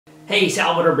Hey,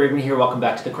 Salvador Briggman here. Welcome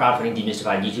back to the Crowdfunding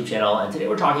Demystified YouTube channel. And today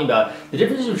we're talking about the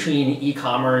difference between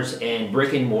e-commerce and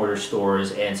brick and mortar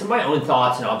stores and some of my own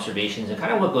thoughts and observations and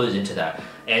kind of what goes into that.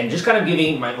 And just kind of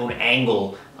giving my own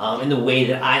angle in the way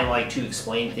that I like to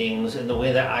explain things and the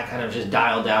way that I kind of just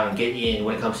dial down and get in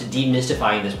when it comes to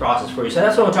demystifying this process for you. So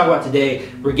that's what I'll talk about today.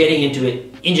 We're getting into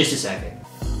it in just a second.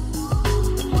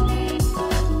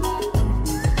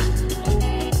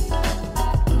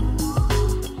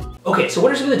 Okay, so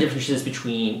what are some of the differences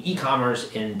between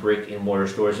e-commerce and brick and mortar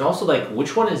stores, and also like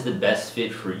which one is the best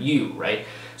fit for you, right?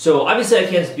 So obviously I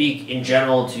can't speak in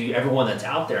general to everyone that's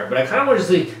out there, but I kind of want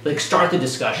to just like start the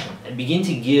discussion and begin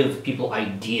to give people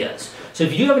ideas. So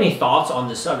if you do have any thoughts on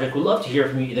this subject, we'd love to hear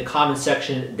from you in the comments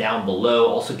section down below.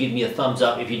 Also give me a thumbs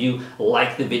up if you do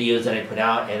like the videos that I put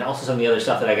out, and also some of the other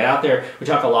stuff that I got out there. We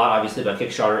talk a lot obviously about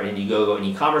Kickstarter, Indiegogo, and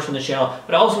e-commerce on the channel,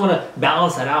 but I also want to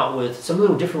balance that out with some of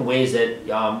the different ways that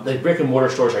the brick and mortar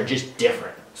stores are just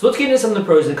different. So let's get into some of the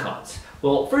pros and cons.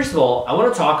 Well, first of all, I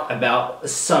want to talk about a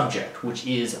subject, which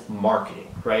is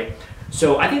marketing, right?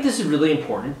 So I think this is really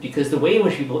important because the way in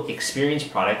which people experience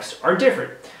products are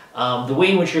different. The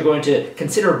way in which you're going to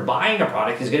consider buying a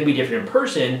product is going to be different in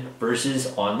person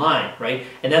versus online, right?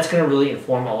 And that's going to really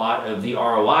inform a lot of the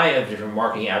ROI of different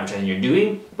marketing advertising you're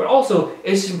doing. But also,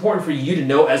 it's important for you to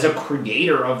know as a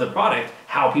creator of the product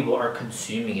how people are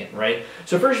consuming it, right?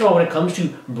 So first of all, when it comes to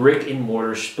brick and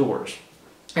mortar stores,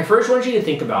 I first want you to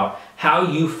think about how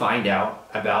you find out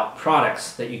about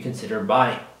products that you consider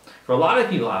buying. For a lot of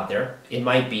people out there, it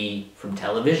might be from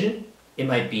television, it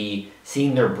might be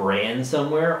seeing their brand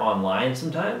somewhere online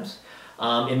sometimes.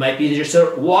 It might be they're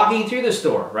just walking through the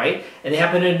store, right? And they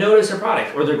happen to notice a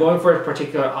product, or they're going for a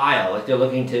particular aisle, like they're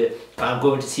looking to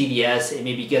go into CVS and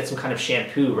maybe get some kind of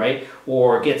shampoo, right?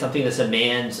 Or get something that's a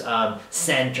man's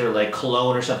scent or like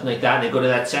cologne or something like that, and they go to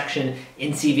that section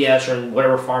in CVS or in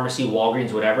whatever pharmacy,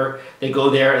 Walgreens, whatever. They go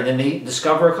there and then they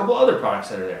discover a couple other products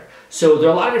that are there. So there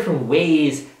are a lot of different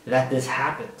ways that this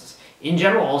happens. In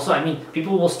general also, I mean,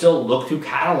 people will still look through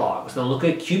catalogs, they'll look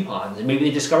at coupons, and maybe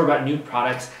they discover about new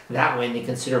products that way and they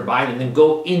consider buying them, then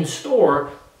go in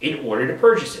store in order to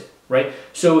purchase it, right?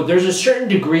 So there's a certain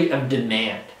degree of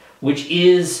demand, which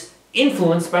is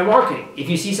influenced by marketing. If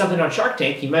you see something on Shark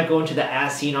Tank, you might go into the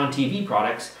as seen on TV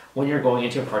products when you're going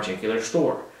into a particular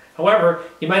store. However,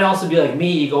 you might also be like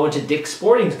me, you go into Dick's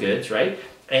Sporting Goods, right?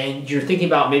 And you're thinking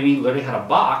about maybe learning how to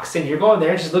box, and you're going there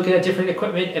and just looking at different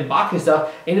equipment and boxing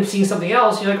stuff, end up seeing something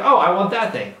else, you're like, oh, I want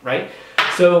that thing, right?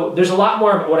 So there's a lot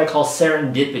more of what I call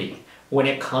serendipity when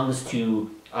it comes to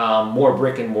more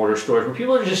brick and mortar stores, where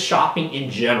people are just shopping in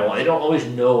general. They don't always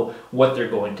know what they're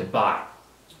going to buy.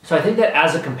 So I think that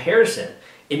as a comparison,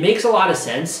 it makes a lot of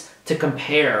sense to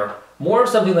compare more of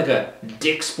something like a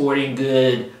Dick's Sporting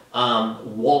Goods,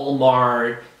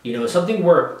 Walmart, you know, something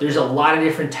where there's a lot of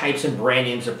different types and brand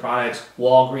names of products,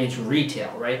 Walgreens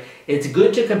retail, right? It's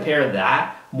good to compare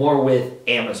that more with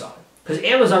Amazon, because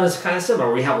Amazon is kind of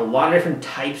similar. We have a lot of different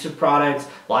types of products,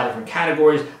 a lot of different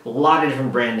categories, a lot of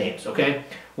different brand names, okay?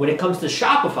 When it comes to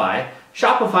Shopify,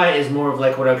 Shopify is more of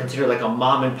like what I would consider like a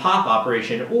mom and pop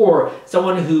operation, or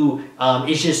someone who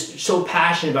is just so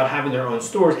passionate about having their own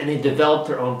stores and they develop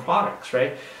their own products,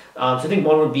 right? So I think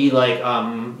one would be like,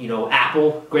 you know,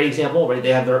 Apple, great example, right?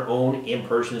 They have their own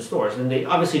in-person stores, and they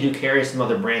obviously do carry some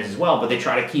other brands as well, but they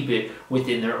try to keep it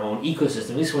within their own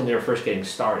ecosystem, at least when they're first getting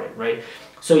started, right?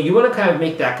 So you want to kind of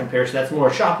make that comparison. That's more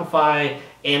Shopify.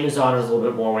 Amazon is a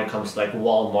little bit more when it comes to like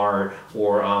Walmart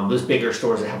or those bigger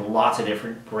stores that have lots of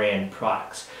different brand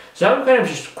products. So I would kind of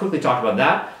just quickly talk about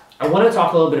that. I want to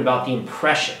talk a little bit about the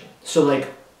impression. So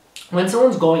like when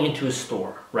someone's going into a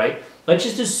store, right? Let's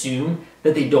just assume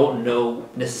that they don't know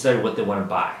necessarily what they want to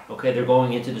buy, okay? They're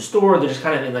going into the store, they're just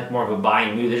kind of in like more of a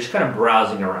buying mood, they're just kind of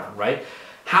browsing around, right?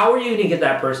 How are you going to get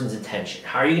that person's attention?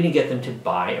 How are you going to get them to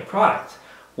buy a product?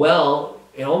 Well,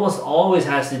 it almost always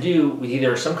has to do with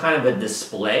either some kind of a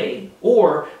display,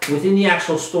 or within the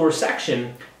actual store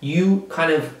section, you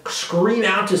kind of scream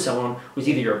out to someone with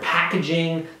either your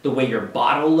packaging, the way your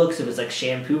bottle looks, if it's like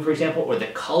shampoo, for example, or the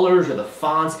colors or the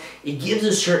fonts. It gives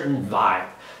a certain vibe.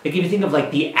 Like if you think of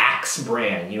like the Axe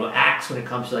brand, you know, Axe when it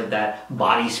comes to like that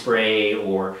body spray,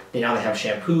 or they now have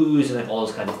shampoos and like all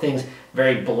those kinds of things,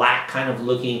 very black kind of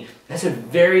looking. That's a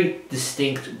very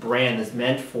distinct brand that's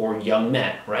meant for young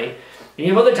men, right? And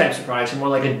you have other types of products, more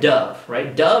like a Dove,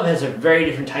 right? Dove has a very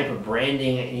different type of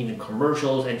branding and even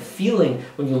commercials and feeling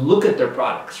when you look at their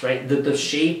products, right? The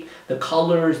shape, the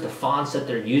colors, the fonts that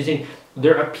they're using,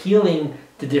 they're appealing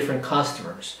to different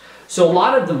customers. So a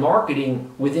lot of the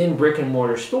marketing within brick and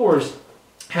mortar stores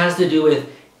has to do with,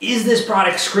 is this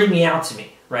product screaming out to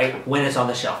me? right? When it's on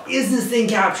the shelf. Is this thing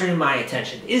capturing my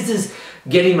attention? Is this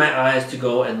getting my eyes to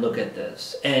go and look at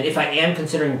this? And if I am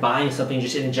considering buying something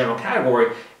just in a general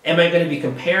category, am I going to be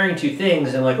comparing two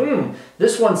things and like,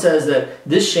 this one says that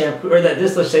this shampoo, or that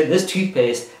this, let's say this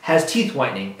toothpaste has teeth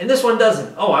whitening, and this one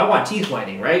doesn't. Oh, I want teeth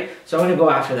whitening, right? So I'm going to go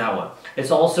after that one.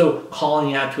 It's also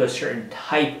calling out to a certain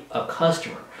type of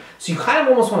customer. So you kind of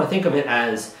almost want to think of it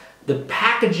as the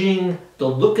packaging, the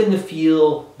look and the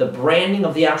feel, the branding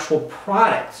of the actual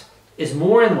product is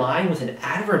more in line with an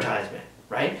advertisement,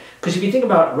 right? Because if you think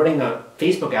about running a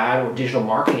Facebook ad or digital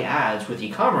marketing ads with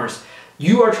e-commerce,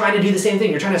 you are trying to do the same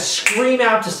thing. You're trying to scream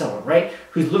out to someone, right?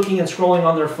 Who's looking and scrolling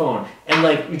on their phone. And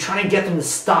like, you're trying to get them to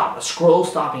stop a scroll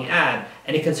stopping ad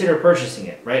and to consider purchasing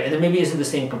it, right? And there maybe isn't the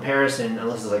same comparison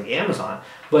unless it's like Amazon,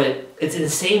 but it's in the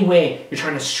same way you're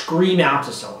trying to scream out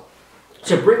to someone.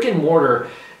 So brick and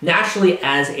mortar, naturally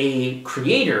as a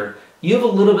creator, you have a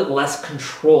little bit less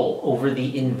control over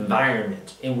the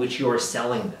environment in which you are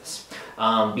selling this.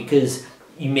 Because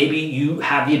maybe you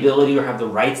have the ability or have the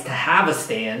rights to have a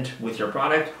stand with your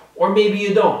product, or maybe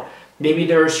you don't. Maybe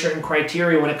there are certain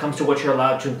criteria when it comes to what you're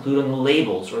allowed to include on the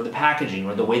labels or the packaging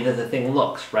or the way that the thing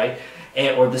looks, right?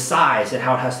 Or the size and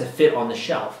how it has to fit on the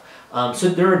shelf. So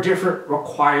there are different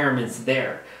requirements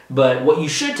there. But what you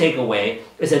should take away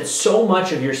is that so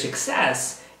much of your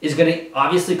success is going to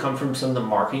obviously come from some of the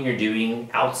marketing you're doing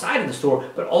outside of the store,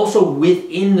 but also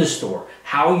within the store.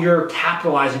 How you're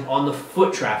capitalizing on the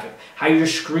foot traffic, how you're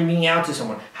screaming out to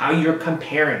someone, how you're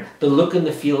comparing, the look and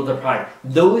the feel of the product.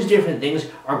 Those different things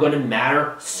are going to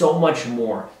matter so much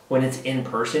more when it's in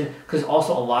person, because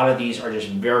also a lot of these are just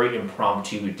very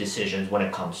impromptu decisions when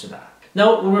it comes to that.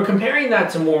 Now, when we're comparing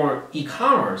that to more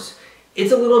e-commerce,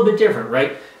 it's a little bit different,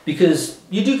 right? Because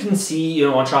you can see,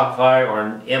 on Shopify or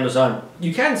on Amazon,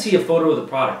 you can see a photo of the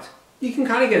product. You can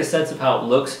kind of get a sense of how it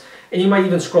looks, and you might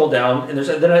even scroll down, and there's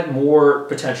then more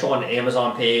potential on an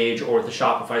Amazon page or the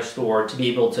Shopify store to be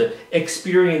able to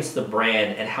experience the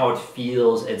brand and how it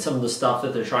feels and some of the stuff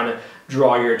that they're trying to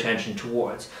draw your attention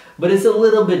towards. But it's a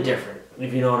little bit different,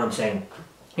 if you know what I'm saying.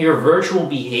 Your virtual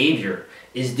behavior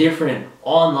is different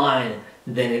online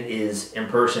than it is in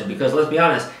person, because let's be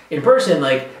honest, in person,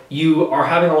 like, you are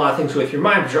having a lot of things with your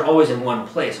mind, but you're always in one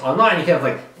place. Online, you can have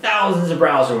like thousands of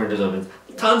browser windows open,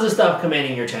 tons of stuff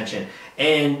commanding your attention,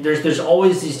 and there's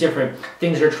always these different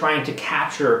things that are trying to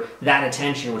capture that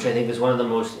attention, which I think is one of the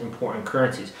most important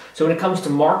currencies. So when it comes to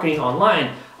marketing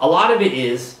online, a lot of it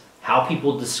is how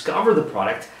people discover the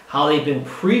product, how they've been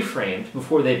pre-framed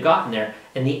before they've gotten there,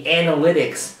 and the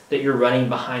analytics that you're running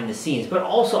behind the scenes, but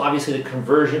also obviously the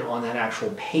conversion on that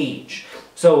actual page.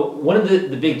 So one of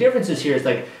the big differences here is,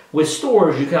 like, with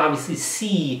stores, you can obviously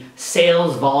see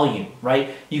sales volume,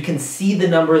 right? You can see the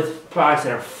number of products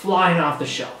that are flying off the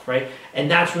shelf, right?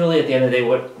 And that's really, at the end of the day,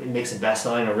 what makes it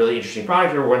best-selling, a really interesting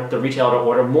product, or what the retailer to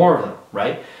order more of them,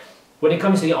 right? When it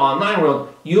comes to the online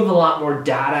world, you have a lot more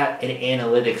data and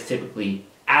analytics typically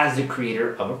as the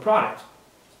creator of a product.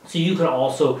 So you can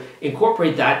also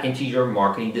incorporate that into your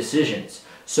marketing decisions.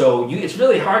 So it's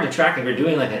really hard to track, if you're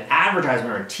doing like an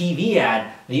advertisement or a TV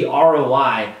ad, the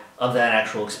ROI of that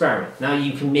actual experiment. Now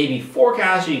you can maybe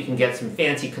forecast, or you can get some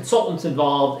fancy consultants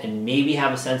involved and maybe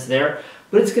have a sense there,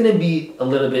 but it's going to be a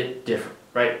little bit different,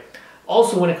 right?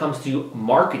 Also, when it comes to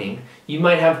marketing, you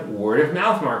might have word of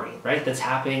mouth marketing, right? That's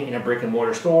happening in a brick and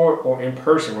mortar store or in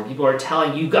person, where people are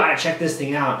telling you, got to check this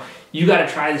thing out. You got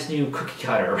to try this new cookie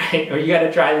cutter, right? Or you got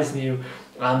to try this new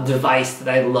device that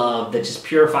I love that just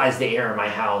purifies the air in my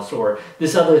house, or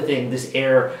this other thing, this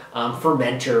air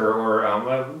fermenter,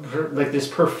 or like this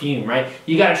perfume, right?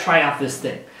 You got to try out this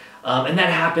thing. And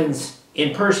that happens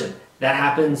in person. That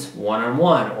happens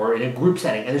one-on-one or in a group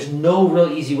setting, and there's no real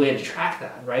easy way to track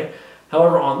that, right?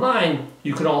 However, online,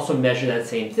 you can also measure that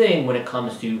same thing when it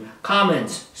comes to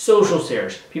comments, social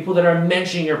shares, people that are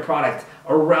mentioning your product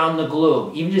around the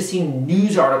globe, even just seeing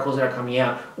news articles that are coming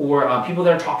out, or people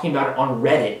that are talking about it on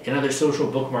Reddit and other social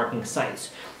bookmarking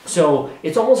sites. So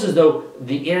it's almost as though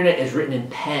the internet is written in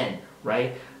pen,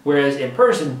 right? Whereas in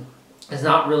person, it's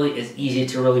not really as easy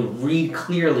to really read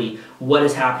clearly what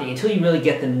is happening until you really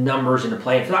get the numbers into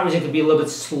play. And for that reason, it can be a little bit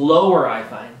slower, I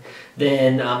find,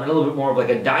 than a little bit more of like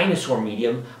a dinosaur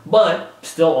medium, but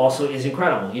still also is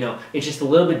incredible. It's just a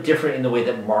little bit different in the way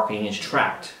that marketing is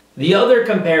tracked. The other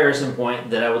comparison point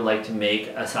that I would like to make,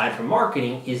 aside from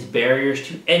marketing, is barriers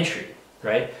to entry,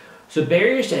 right? So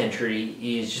barriers to entry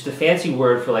is just a fancy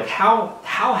word for like how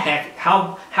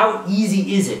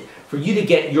easy is it for you to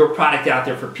get your product out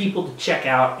there for people to check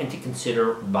out and to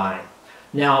consider buying.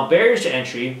 Now, barriers to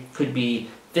entry could be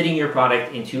fitting your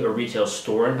product into a retail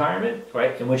store environment,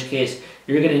 right? In which case,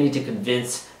 you're going to need to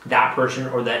convince that person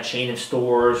or that chain of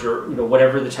stores, or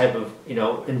whatever the type of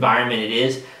environment it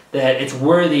is, that it's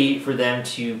worthy for them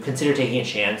to consider taking a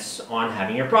chance on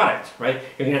having your product, right?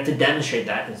 You're gonna have to demonstrate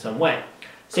that in some way.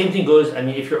 Same thing goes, I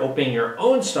mean, if you're opening your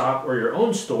own shop or your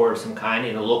own store of some kind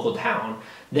in a local town,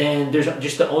 then there's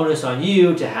just the onus on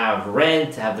you to have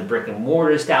rent, to have the brick and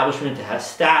mortar establishment, to have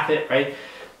staff it, right?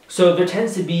 So there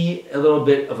tends to be a little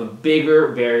bit of a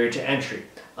bigger barrier to entry.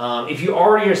 If you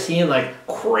already are seeing like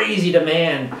crazy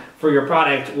demand for your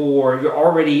product, or you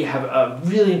already have a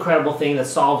really incredible thing that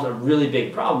solves a really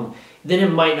big problem, then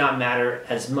it might not matter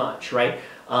as much, right?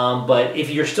 But if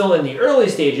you're still in the early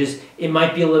stages, it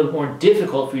might be a little more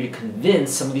difficult for you to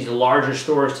convince some of these larger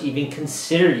stores to even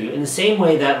consider you. In the same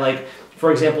way that, like,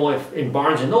 for example, if in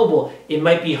Barnes & Noble, it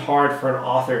might be hard for an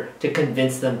author to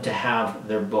convince them to have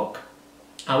their book.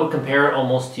 I would compare it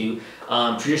almost to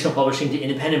traditional publishing to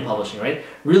independent publishing, right?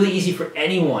 Really easy for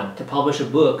anyone to publish a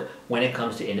book when it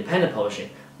comes to independent publishing.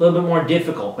 A little bit more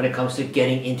difficult when it comes to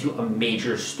getting into a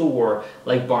major store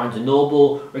like Barnes &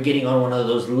 Noble or getting on one of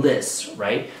those lists,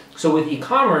 right? So with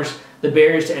e-commerce, the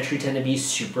barriers to entry tend to be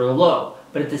super low.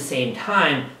 But at the same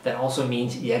time, that also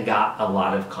means you got a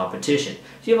lot of competition.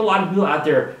 So you have a lot of people out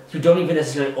there who don't even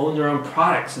necessarily own their own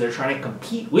products, so they're trying to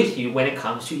compete with you when it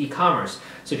comes to e-commerce.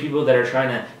 So people that are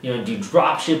trying to do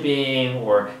drop shipping,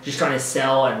 or just trying to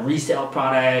sell and resell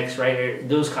products, right? Or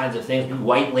those kinds of things,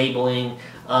 white labeling.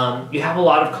 You have a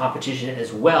lot of competition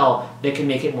as well that can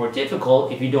make it more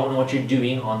difficult if you don't know what you're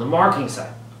doing on the marketing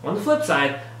side. On the flip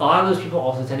side, a lot of those people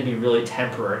also tend to be really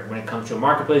temporary when it comes to a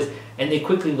marketplace, and they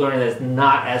quickly learn that it's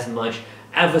not as much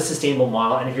of a sustainable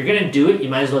model. And if you're going to do it, you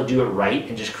might as well do it right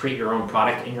and just create your own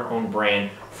product and your own brand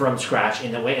from scratch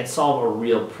in that way and solve a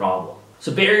real problem.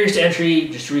 So barriers to entry,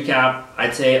 just to recap,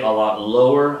 I'd say a lot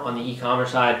lower on the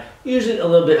e-commerce side, usually a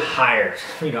little bit higher,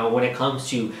 when it comes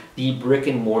to the brick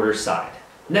and mortar side.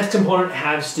 Next component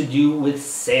has to do with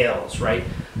sales, right?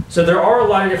 So there are a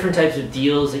lot of different types of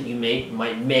deals that you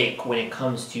might make when it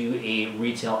comes to a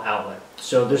retail outlet.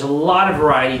 So there's a lot of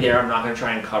variety there. I'm not going to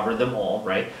try and cover them all,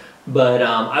 right? But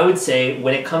I would say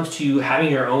when it comes to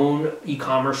having your own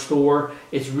e-commerce store,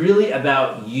 it's really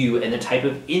about you and the type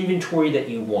of inventory that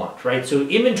you want, right? So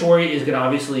inventory is going to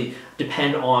obviously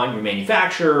depend on your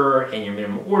manufacturer and your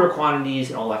minimum order quantities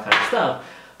and all that kind of stuff.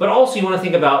 But also you want to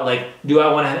think about, like, do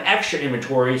I want to have extra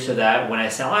inventory so that when I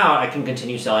sell out, I can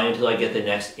continue selling until I get the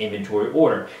next inventory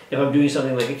order. If I'm doing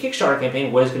something like a Kickstarter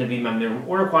campaign, what is going to be my minimum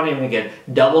order quantity? I'm going to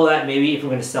get double that maybe if I'm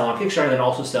going to sell on Kickstarter, then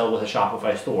also sell with a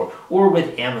Shopify store or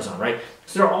with Amazon, right?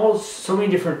 So there are all so many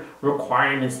different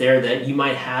requirements there that you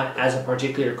might have as a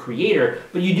particular creator,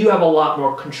 but you do have a lot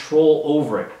more control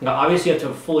over it. Now, obviously you have to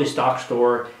have a fully stocked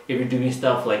store. If you're doing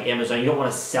stuff like Amazon, you don't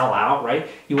want to sell out, right?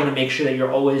 You want to make sure that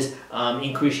you're always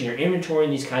increasing your inventory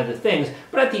and these kinds of things.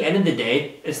 But at the end of the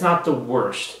day, it's not the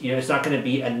worst. It's not going to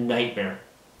be a nightmare.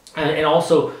 And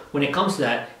also, when it comes to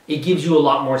that, it gives you a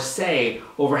lot more say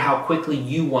over how quickly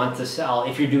you want to sell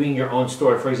if you're doing your own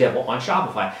store, for example, on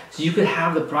Shopify. So you could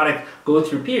have the product go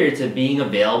through periods of being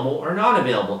available or not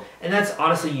available. And that's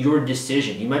honestly your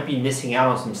decision. You might be missing out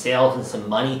on some sales and some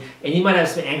money, and you might have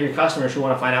some angry customers who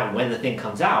want to find out when the thing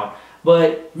comes out.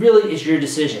 But really, it's your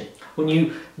decision. When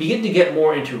you begin to get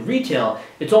more into retail,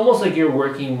 it's almost like you're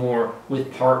working more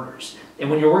with partners. And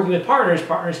when you're working with partners,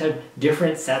 partners have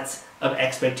different sets of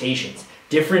expectations,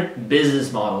 different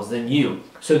business models than you.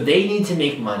 So they need to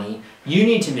make money, you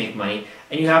need to make money,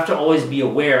 and you have to always be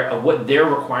aware of what their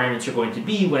requirements are going to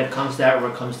be when it comes to that,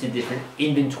 when it comes to different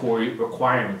inventory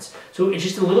requirements. So it's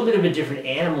just a little bit of a different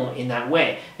animal in that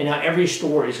way. And now every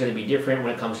store is going to be different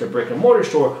when it comes to a brick and mortar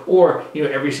store, or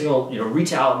every single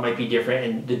retail outlet might be different,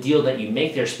 and the deal that you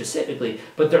make there specifically.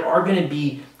 But there are going to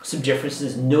be some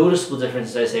differences, noticeable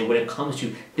differences, I say, when it comes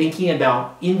to thinking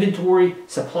about inventory,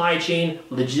 supply chain,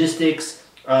 logistics,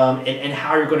 and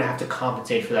how you're going to have to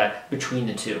compensate for that between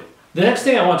the two. The next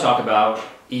thing I want to talk about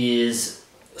is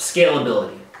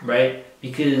scalability, right?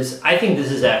 Because I think this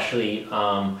is actually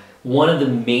one of the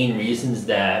main reasons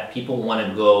that people want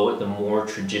to go the more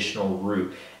traditional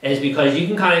route. And it's because you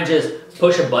can kind of just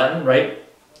push a button, right?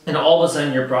 And all of a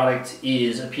sudden your product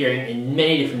is appearing in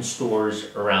many different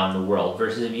stores around the world,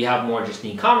 versus if you have more just an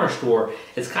e-commerce store,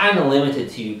 it's kind of limited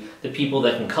to the people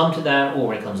that can come to that, or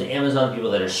when it comes to Amazon,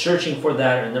 people that are searching for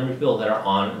that, or the number of people that are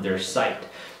on their site.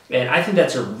 And I think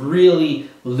that's a really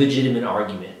legitimate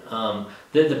argument.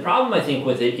 The problem I think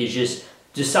with it is just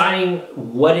deciding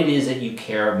what it is that you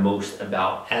care most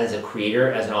about as a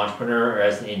creator, as an entrepreneur, or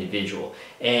as an individual.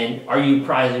 And are you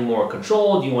prizing more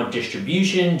control? Do you want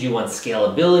distribution? Do you want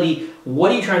scalability?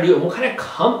 What are you trying to do? And what kind of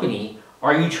company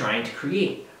are you trying to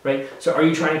create, right? So are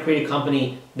you trying to create a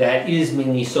company that is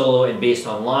mainly solo and based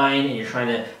online, and you're trying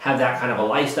to have that kind of a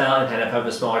lifestyle and kind of have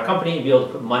a smaller company and be able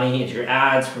to put money into your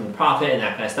ads from the profit and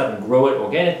that kind of stuff and grow it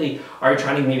organically? Are you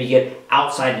trying to maybe get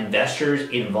outside investors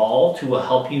involved who will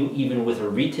help you even with a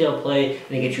retail play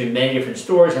and get you in many different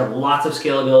stores, have lots of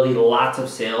scalability, lots of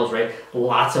sales, right?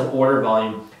 Lots of order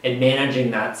volume, and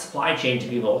managing that supply chain to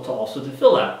be able to also to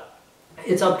fill that?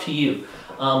 It's up to you.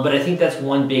 But I think that's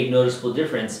one big noticeable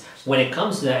difference when it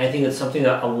comes to that. I think that's something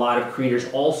that a lot of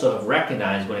creators also have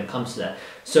recognized when it comes to that.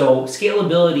 So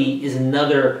scalability is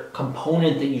another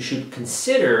component that you should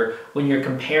consider when you're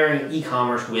comparing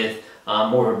e-commerce with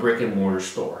more of a brick and mortar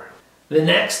store. The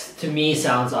next, to me,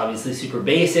 sounds obviously super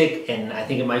basic, and I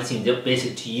think it might seem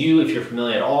basic to you if you're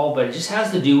familiar at all, but it just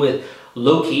has to do with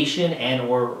location and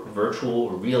or virtual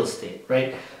real estate,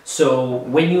 right? So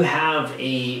when you have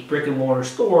a brick and mortar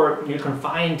store, you're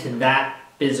confined to that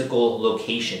physical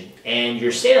location, and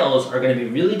your sales are going to be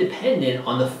really dependent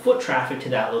on the foot traffic to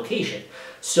that location.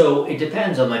 So it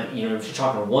depends on, like, you know, if you're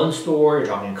talking one store, you're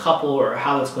talking a couple, or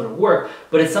how that's going to work,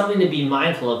 but it's something to be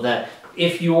mindful of, that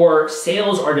if your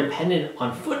sales are dependent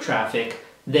on foot traffic,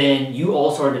 then you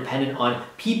also are dependent on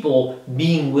people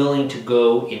being willing to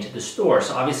go into the store.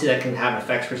 So obviously that can have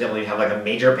effects. For example, you have like a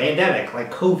major pandemic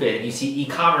like COVID, and you see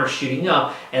e-commerce shooting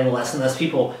up and less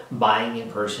people buying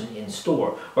in person in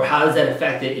store. Or how does that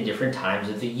affect it in different times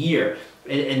of the year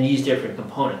and these different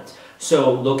components?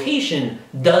 So location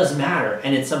does matter,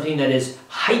 and it's something that is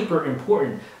hyper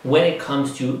important when it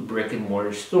comes to brick and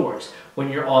mortar stores. When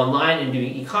you're online and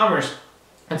doing e-commerce,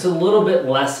 it's a little bit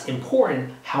less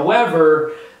important.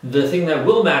 However, the thing that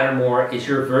will matter more is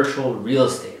your virtual real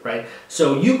estate, right?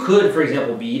 So you could, for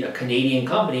example, be a Canadian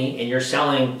company and you're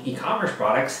selling e-commerce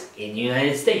products in the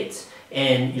United States.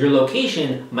 And your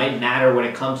location might matter when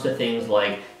it comes to things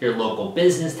like your local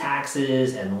business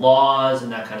taxes and laws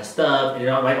and that kind of stuff. And it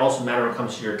might also matter when it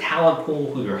comes to your talent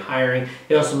pool, who you're hiring.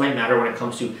 It also might matter when it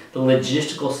comes to the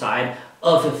logistical side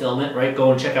of fulfillment, right?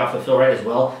 Go and check out Fulfillment as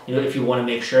well. You know, if you want to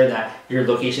make sure that your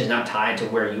location is not tied to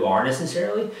where you are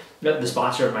necessarily, the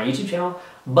sponsor of my YouTube channel.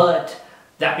 But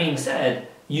that being said,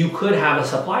 you could have a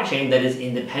supply chain that is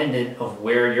independent of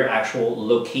where your actual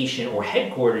location or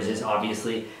headquarters is,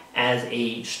 obviously, as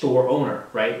a store owner,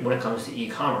 right? When it comes to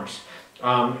e-commerce.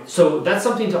 So that's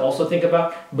something to also think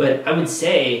about. But I would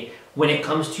say when it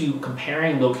comes to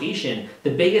comparing location, the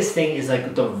biggest thing is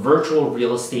like the virtual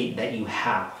real estate that you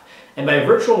have. And by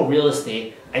virtual real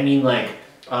estate, I mean like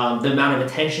the amount of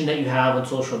attention that you have on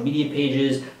social media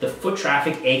pages, the foot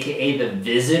traffic, aka the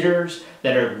visitors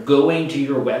that are going to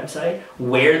your website,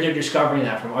 where they're discovering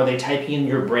that from. Are they typing in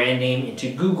your brand name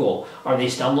into Google? Are they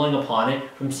stumbling upon it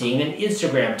from seeing an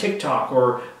Instagram, TikTok,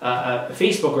 or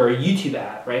Facebook, or a YouTube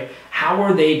ad, right? How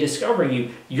are they discovering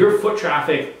you? Your foot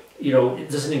traffic, you know, it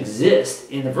doesn't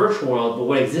exist in the virtual world, but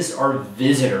what exists are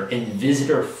visitor and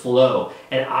visitor flow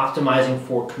and optimizing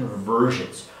for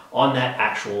conversions on that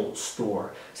actual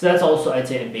store. So that's also, I'd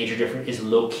say, a major difference is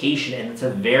location, and it's a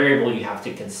variable you have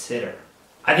to consider.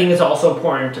 I think it's also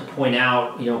important to point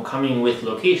out, you know, coming with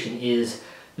location is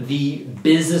the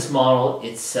business model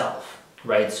itself,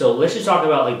 right? So let's just talk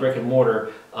about like brick and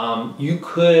mortar. You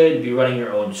could be running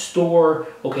your own store.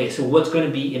 Okay, so what's going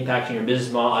to be impacting your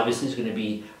business model? Obviously, it's going to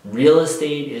be real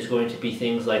estate. Is going to be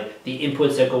things like the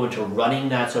inputs that go into running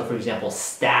that. So, for example,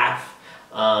 staff,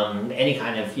 any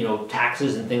kind of, you know,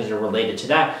 taxes and things that are related to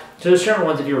that. So there's certain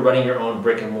ones if you're running your own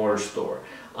brick and mortar store.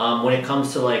 When it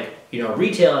comes to like, you know,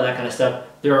 retail and that kind of stuff,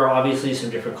 there are obviously some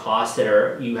different costs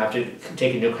that you have to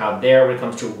take into account there when it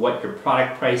comes to what your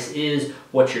product price is,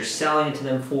 what you're selling it to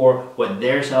them for, what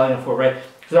they're selling it for, right?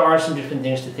 So there are some different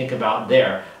things to think about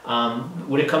there.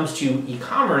 When it comes to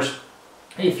e-commerce,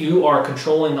 if you are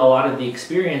controlling a lot of the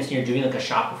experience and you're doing like a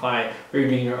Shopify or you're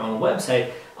doing your own website,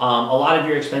 a lot of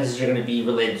your expenses are going to be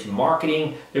related to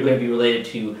marketing. They're going to be related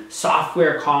to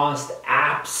software costs,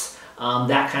 apps,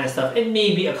 that kind of stuff, and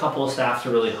maybe a couple of staff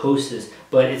to really host this.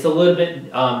 But it's a little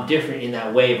bit different in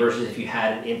that way versus if you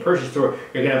had an in-person store.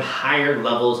 You're going to have higher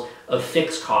levels of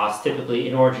fixed costs typically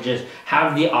in order to just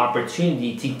have the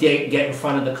opportunity to get in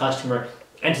front of the customer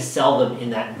and to sell them in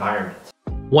that environment.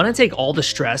 Want to take all the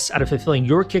stress out of fulfilling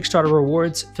your Kickstarter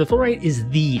rewards? Fulfillment is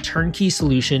the turnkey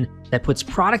solution that puts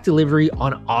product delivery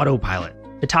on autopilot.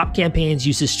 The Top Campaigns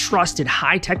uses trusted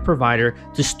high-tech provider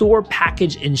to store,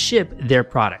 package, and ship their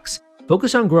products.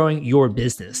 Focus on growing your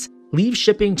business. Leave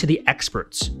shipping to the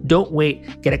experts. Don't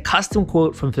wait. Get a custom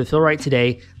quote from Fulfillment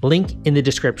today. Link in the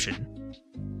description.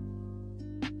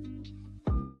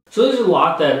 So there's a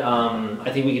lot that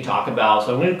I think we could talk about.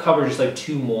 So I'm going to cover just like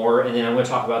two more, and then I'm going to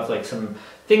talk about like some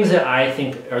things that I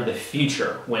think are the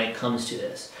future when it comes to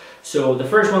this. So the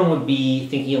first one would be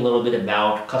thinking a little bit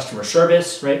about customer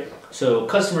service, right? So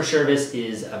customer service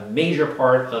is a major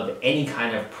part of any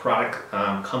kind of product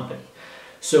company.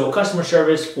 So customer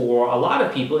service for a lot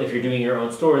of people, if you're doing your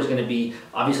own store, is going to be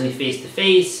obviously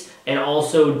face-to-face, and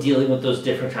also dealing with those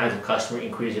different kinds of customer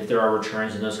inquiries if there are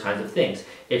returns and those kinds of things.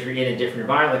 If you're in a different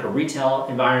environment, like a retail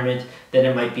environment, then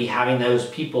it might be having those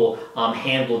people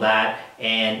handle that,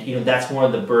 and that's more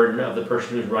of the burden of the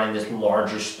person who's running this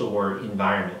larger store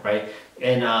environment, right?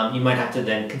 And you might have to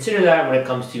then consider that when it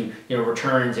comes to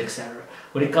returns, etc.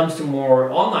 When it comes to more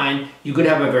online, you could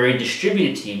have a very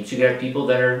distributed team. So you could have people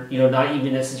that are not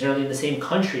even necessarily in the same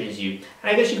country as you.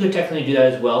 And I guess you could technically do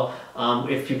that as well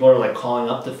if people are like calling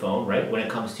up the phone, right? When it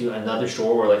comes to another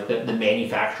store or like the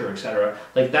manufacturer, etc.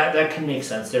 Like that can make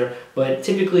sense there. But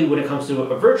typically when it comes to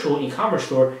a virtual e-commerce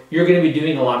store, you're going to be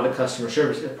doing a lot of the customer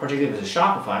service, particularly with a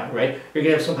Shopify, right? You're going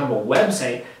to have some kind of a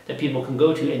website that people can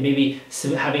go to, and maybe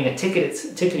having a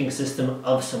ticketing system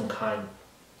of some kind.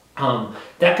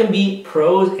 That can be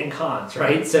pros and cons,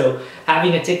 right? So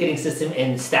having a ticketing system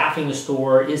and staffing the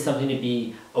store is something to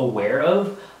be aware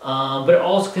of, but it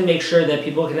also can make sure that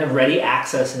people can have ready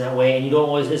access in that way, and you don't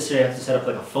always necessarily have to set up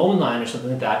like a phone line or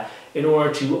something like that in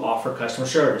order to offer customer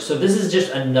service. So this is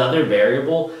just another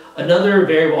variable. Another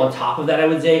variable on top of that, I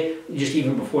would say, just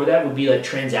even before that, would be like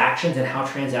transactions and how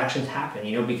transactions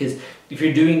happen, because if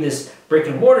you're doing this brick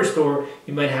and mortar store,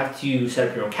 you might have to set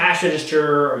up your own cash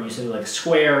register or use something like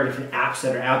Square or different apps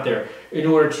that are out there in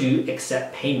order to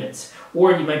accept payments.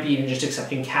 Or you might be even just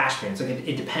accepting cash payments. Like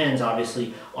it depends,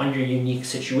 obviously, on your unique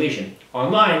situation.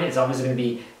 Online, it's obviously going to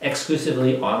be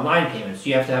exclusively online payments.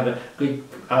 You have to have a good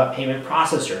payment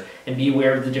processor and be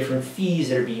aware of the different fees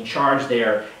that are being charged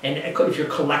there. And if you're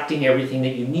collecting everything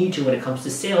that you need to when it comes to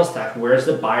sales tax, where is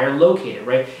the buyer located,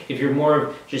 right? If you're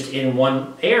more just in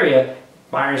one area,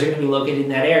 buyers are going to be located in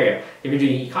that area. If you're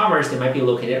doing e-commerce, they might be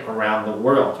located around the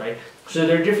world, right? So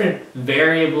there are different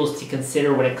variables to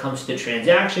consider when it comes to the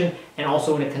transaction, and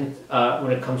also when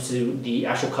it comes to the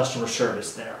actual customer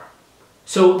service there.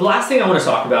 So the last thing I want to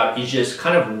talk about is just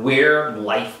kind of where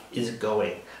life is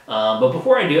going. But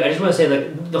before I do, I just want to say,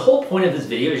 like, the whole point of this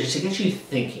video is just to get you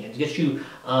thinking and to get you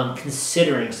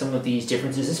considering some of these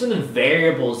differences and some of the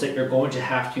variables that you're going to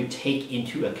have to take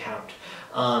into account.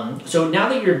 So now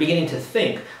that you're beginning to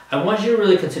think, I want you to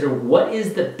really consider what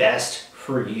is the best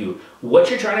for you,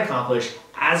 what you're trying to accomplish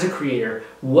as a creator,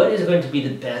 what is going to be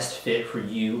the best fit for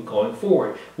you going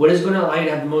forward, what is going to allow you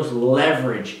to have the most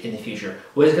leverage in the future,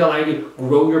 what is going to allow you to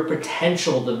grow your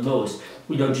potential the most.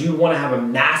 Do you want to have a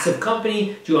massive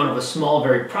company? Do you want to have a small,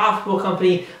 very profitable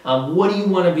company? What do you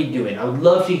want to be doing? I would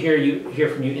love to hear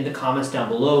from you in the comments down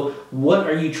below. What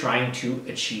are you trying to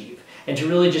achieve? And to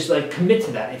really just like commit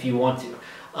to that if you want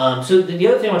to. So the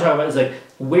other thing I want to talk about is like,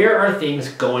 where are things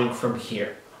going from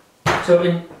here? So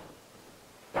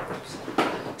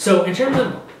in terms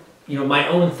of my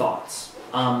own thoughts,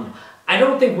 I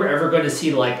don't think we're ever going to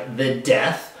see like the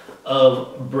death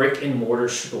of brick and mortar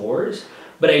stores,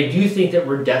 but I do think that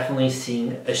we're definitely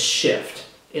seeing a shift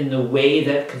in the way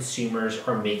that consumers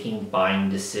are making buying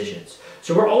decisions.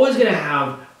 So we're always going to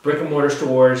have brick and mortar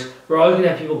stores, we're always going to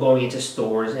have people going into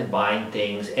stores and buying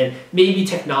things, and maybe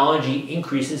technology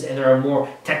increases and there are more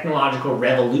technological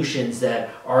revolutions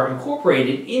that are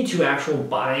incorporated into actual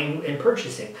buying and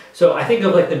purchasing. So I think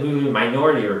of like the movie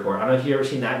Minority Report. I don't know if you've ever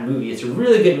seen that movie. It's a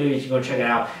really good movie. You should go check it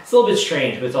out. It's a little bit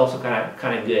strange, but it's also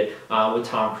kind of good with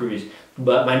Tom Cruise.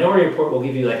 But Minority Report will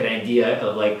give you like an idea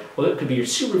of like, well, it could be your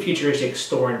super futuristic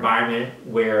store environment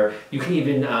where you can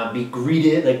even be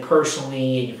greeted like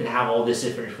personally, and you can have all this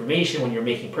different information when you're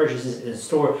making purchases in the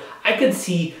store. I could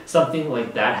see something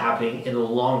like that happening in the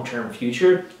long-term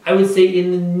future. I would say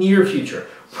in the near future,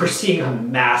 we're seeing a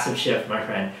massive shift, my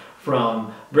friend,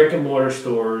 from brick and mortar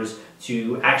stores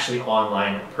to actually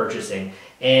online purchasing.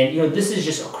 And this is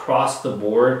just across the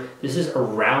board. This is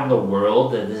around the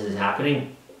world that this is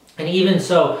happening. And even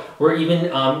so, we're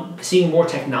even seeing more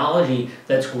technology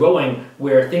that's growing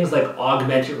where things like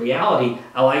augmented reality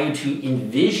allow you to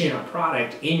envision a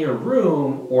product in your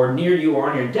room or near you or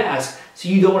on your desk, so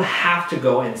you don't have to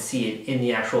go and see it in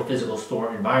the actual physical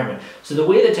store environment. So the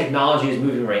way that technology is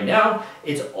moving right now,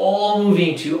 it's all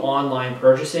moving to online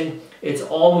purchasing. It's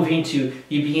all moving to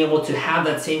you being able to have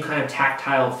that same kind of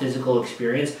tactile physical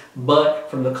experience, but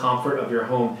from the comfort of your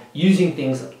home, using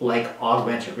things like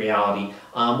augmented reality,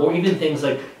 or even things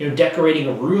like decorating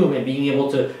a room and being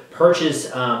able to purchase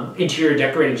interior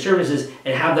decorating services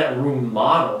and have that room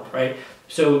modeled, right?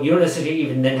 So you don't necessarily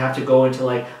even then have to go into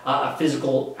like a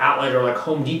physical outlet or like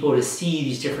Home Depot to see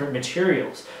these different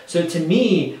materials. So to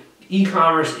me,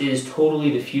 E-commerce is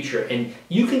totally the future, and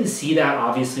you can see that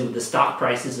obviously with the stock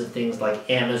prices of things like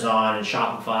Amazon and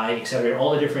Shopify, etc.,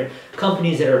 all the different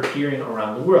companies that are appearing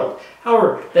around the world.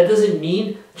 However, that doesn't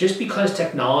mean just because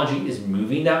technology is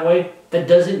moving that way, that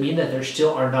doesn't mean that there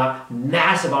still are not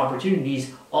massive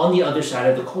opportunities on the other side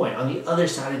of the coin, on the other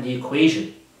side of the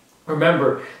equation.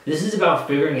 Remember, this is about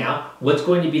figuring out what's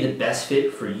going to be the best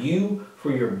fit for you,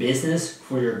 for your business,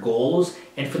 for your goals,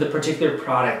 and for the particular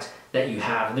product that you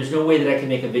have. And there's no way that I can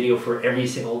make a video for every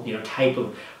single type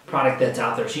of product that's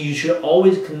out there. So you should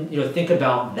always think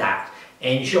about that,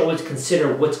 and you should always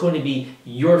consider what's going to be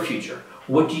your future.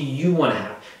 What do you want to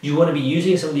have? Do you want to be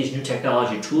using some of these new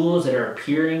technology tools that are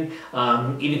appearing,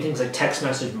 even things like text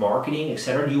message marketing,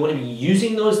 etc.? Do you want to be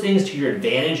using those things to your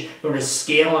advantage in order to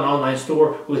scale an online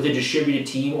store with a distributed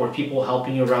team or people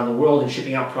helping you around the world and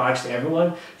shipping out products to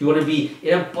everyone? Do you want to be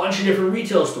in a bunch of different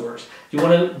retail stores? Do you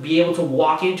want to be able to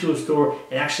walk into a store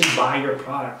and actually buy your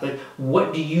product? Like,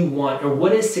 what do you want, or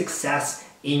what is success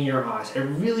in your eyes? I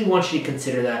really want you to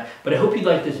consider that. But I hope you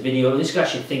liked this video. At least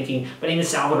got you thinking. My name is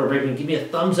Salvador Briggman. Give me a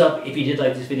thumbs up if you did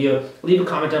like this video. Leave a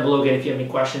comment down below again if you have any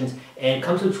questions, and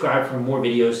come subscribe for more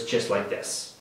videos just like this.